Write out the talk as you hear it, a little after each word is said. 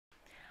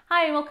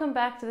Hi, and welcome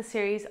back to the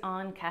series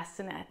on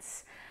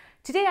castanets.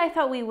 Today I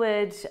thought we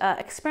would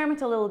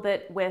experiment a little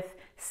bit with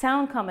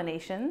sound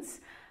combinations.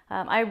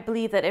 I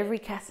believe that every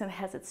castanet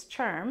has its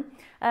charm.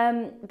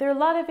 There are a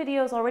lot of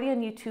videos already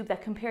on YouTube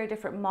that compare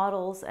different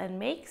models and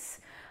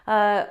makes,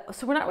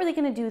 so we're not really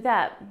going to do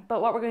that,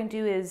 but what we're going to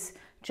do is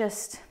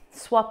just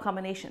swap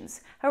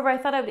combinations. However, I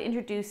thought I would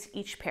introduce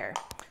each pair.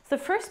 So the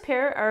first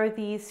pair are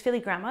these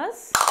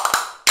filigrammas.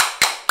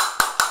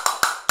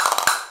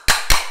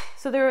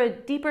 So they're a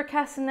deeper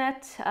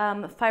castanet,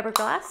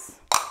 fiberglass.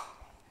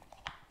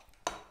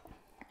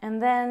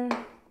 And then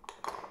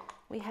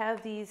we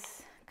have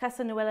these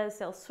Castanuelas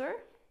del Sur.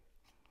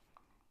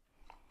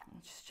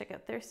 Let's just check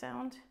out their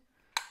sound.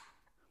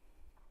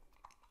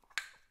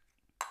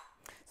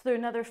 So they're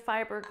another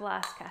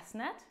fiberglass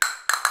castanet.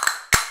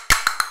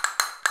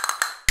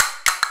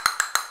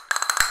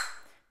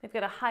 They've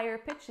got a higher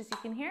pitch, as you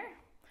can hear,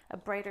 a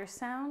brighter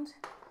sound.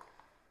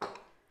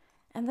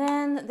 And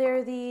then there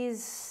are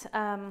these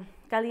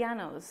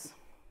gallianos.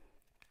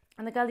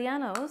 And the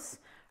gallianos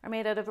are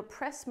made out of a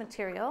pressed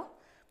material.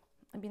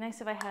 It'd be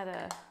nice if I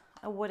had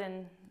a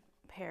wooden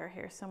pair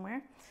here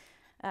somewhere.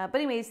 But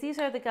anyways, these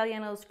are the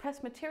gallianos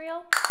pressed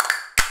material.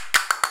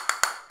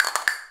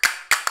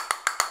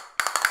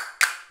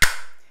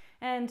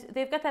 And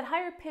they've got that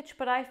higher pitch,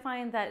 but I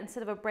find that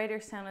instead of a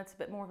brighter sound, it's a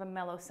bit more of a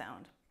mellow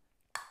sound.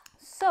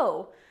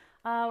 So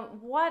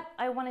what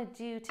I want to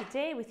do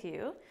today with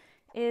you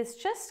is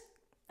just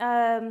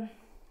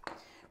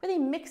really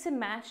mix and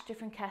match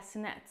different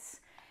castanets.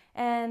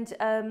 And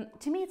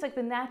to me, it's like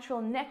the natural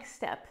next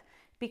step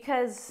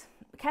because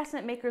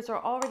castanet makers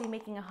are already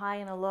making a high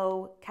and a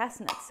low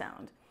castanet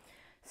sound.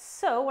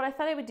 So what I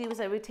thought I would do is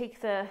I would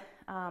take the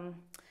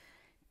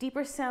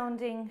deeper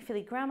sounding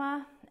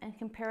filigramma and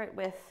compare it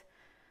with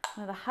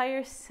one of the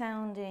higher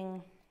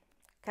sounding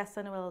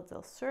Castanuelas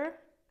del Sur,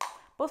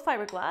 both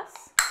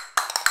fiberglass.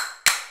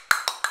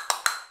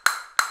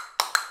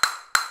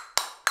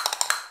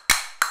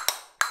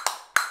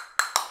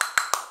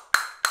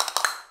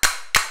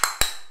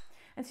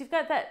 And so you've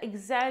got that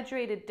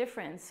exaggerated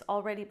difference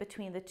already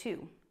between the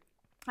two.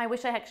 I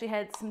wish I actually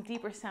had some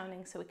deeper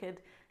sounding so we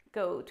could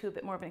go to a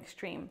bit more of an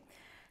extreme.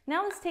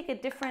 Now let's take a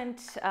different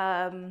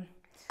one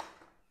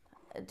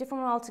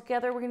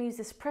altogether. We're going to use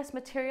this pressed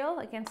material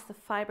against the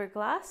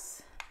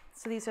fiberglass.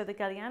 So these are the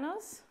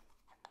gallianos.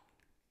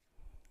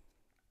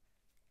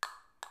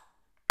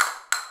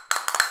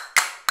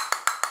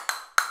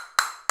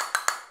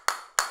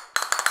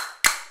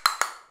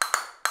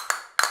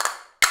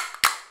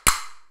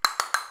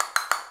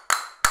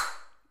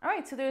 All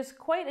right, so there's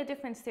quite a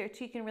difference there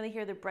too. You can really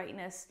hear the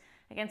brightness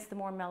against the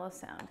more mellow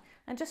sound.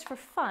 And just for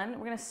fun,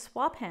 we're going to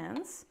swap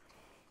hands,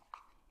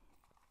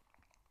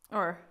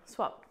 or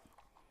swap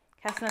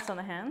castanets on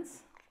the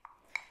hands,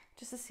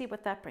 just to see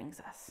what that brings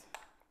us.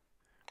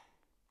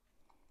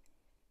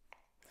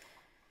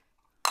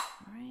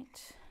 All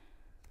right.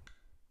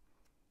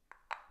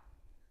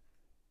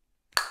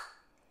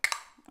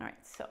 All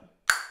right, so.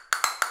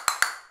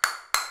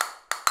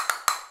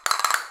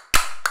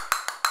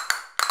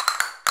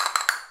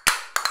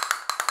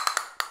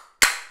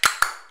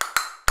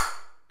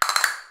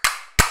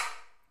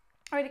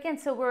 All right, again,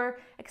 so we're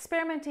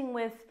experimenting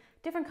with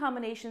different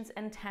combinations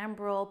and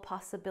timbral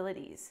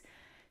possibilities.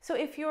 So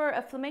if you're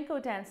a flamenco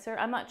dancer,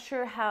 I'm not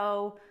sure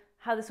how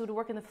this would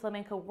work in the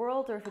flamenco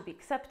world or if it would be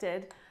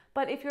accepted,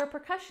 but if you're a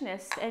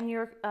percussionist and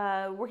you're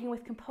working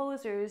with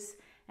composers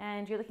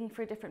and you're looking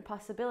for different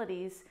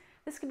possibilities,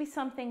 this could be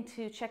something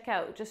to check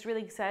out, just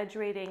really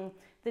exaggerating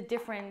the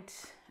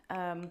different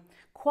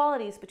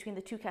qualities between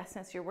the two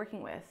castanets you're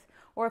working with,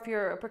 or if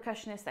you're a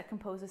percussionist that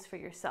composes for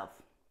yourself.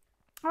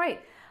 All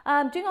right,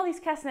 doing all these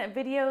castanet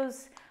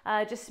videos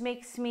just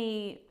makes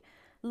me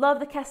love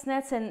the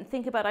castanets and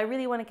think about I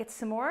really want to get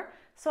some more.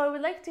 So I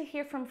would like to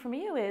hear from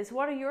you is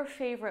what are your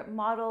favorite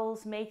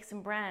models, makes,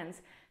 and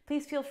brands?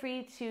 Please feel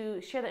free to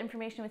share that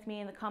information with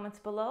me in the comments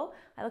below.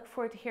 I look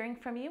forward to hearing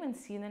from you and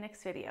see you in the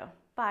next video.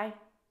 Bye.